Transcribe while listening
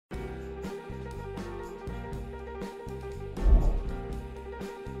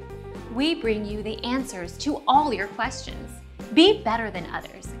we bring you the answers to all your questions. Be better than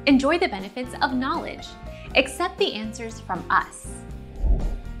others. Enjoy the benefits of knowledge. Accept the answers from us.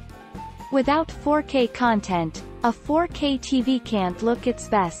 Without 4K content, a 4K TV can't look its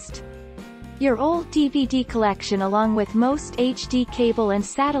best. Your old DVD collection along with most HD cable and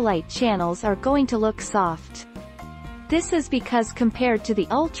satellite channels are going to look soft. This is because compared to the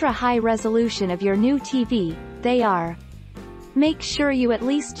ultra-high resolution of your new TV, they are. Make sure you at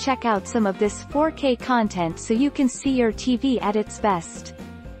least check out some of this 4K content so you can see your TV at its best.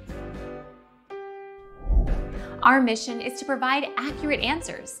 Our mission is to provide accurate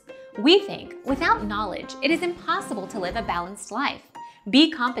answers. We think without knowledge, it is impossible to live a balanced life.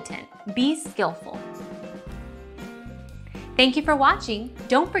 Be competent, be skillful. Thank you for watching.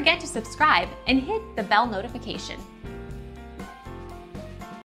 Don't forget to subscribe and hit the bell notification.